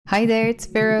Hi there, it's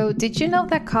Vero. Did you know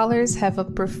that colors have a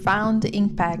profound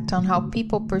impact on how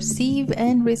people perceive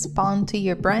and respond to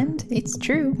your brand? It's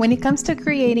true. When it comes to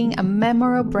creating a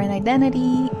memorable brand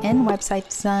identity and website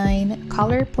design,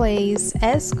 color plays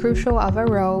as crucial of a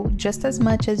role just as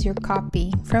much as your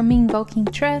copy. From invoking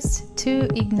trust to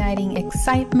igniting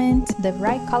excitement, the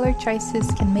right color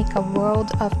choices can make a world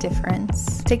of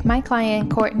difference. Take my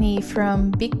client Courtney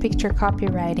from Big Picture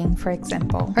Copywriting, for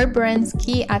example. Her brand's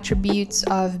key attributes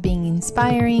of being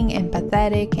inspiring,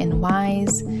 empathetic, and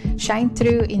wise shine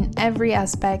through in every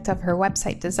aspect of her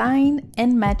website design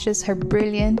and matches her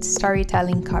brilliant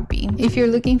storytelling copy. If you're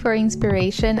looking for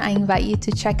inspiration, I invite you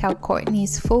to check out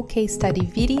Courtney's full case study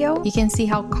video. You can see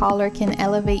how color can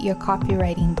elevate your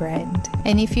copywriting brand.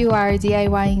 And if you are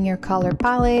DIYing your color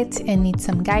palette and need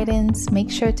some guidance, make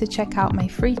sure to check out my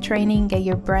free training, Get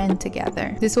Your Brand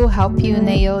Together. This will help you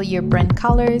nail your brand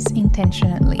colors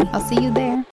intentionally. I'll see you there.